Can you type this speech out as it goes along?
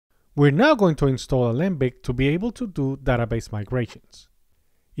We're now going to install Alembic to be able to do database migrations.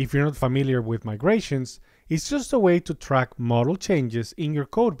 If you're not familiar with migrations, it's just a way to track model changes in your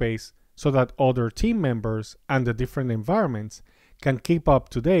codebase so that other team members and the different environments can keep up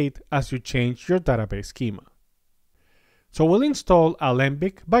to date as you change your database schema. So we'll install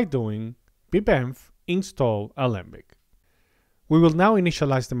Alembic by doing pipenv install Alembic. We will now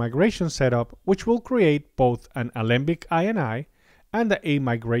initialize the migration setup, which will create both an Alembic INI and a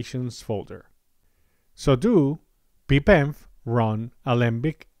migrations folder. So do pipenv run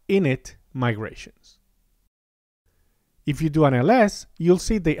Alembic init migrations. If you do an ls, you'll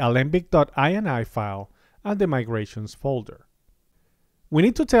see the alembic.ini file and the migrations folder. We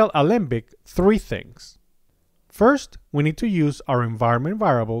need to tell Alembic three things. First, we need to use our environment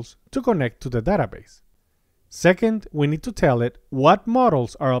variables to connect to the database. Second, we need to tell it what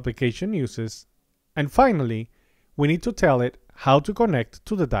models our application uses. And finally, we need to tell it how to connect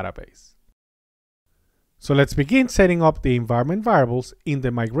to the database. So let's begin setting up the environment variables in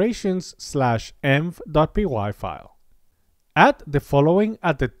the migrations/env.py file. Add the following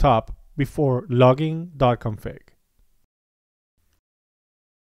at the top before logging.config.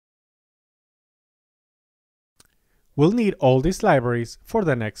 We'll need all these libraries for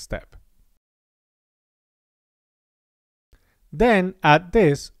the next step. Then add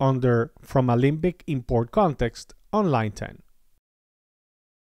this under from Alembic import context on line 10.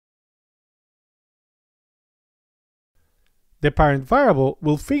 The parent variable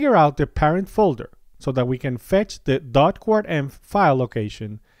will figure out the parent folder so that we can fetch the .quartenv file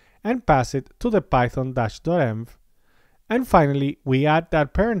location and pass it to the python-env. And finally, we add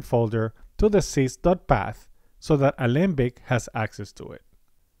that parent folder to the sys.path so that Alembic has access to it.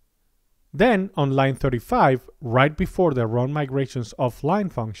 Then on line 35, right before the run migrations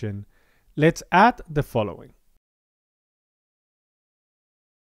offline function, let's add the following.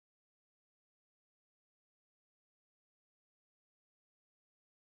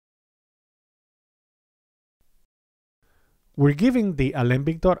 We're giving the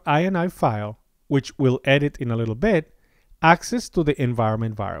alembic.ini file, which we'll edit in a little bit, access to the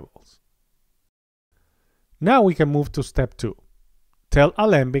environment variables. Now we can move to step 2. Tell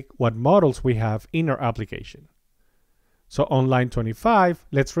Alembic what models we have in our application. So on line 25,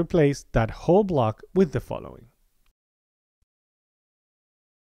 let's replace that whole block with the following.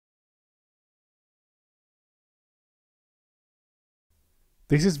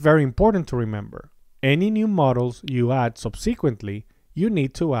 This is very important to remember. Any new models you add subsequently, you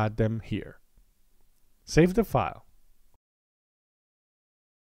need to add them here. Save the file.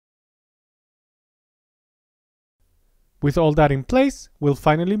 With all that in place, we'll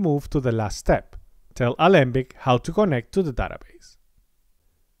finally move to the last step. Tell Alembic how to connect to the database.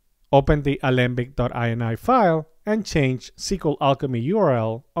 Open the alembic.ini file and change SQL Alchemy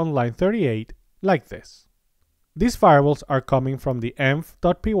URL on line 38 like this. These variables are coming from the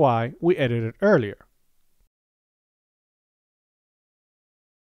env.py we edited earlier.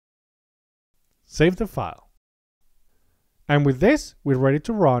 Save the file. And with this, we're ready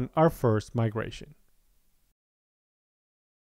to run our first migration.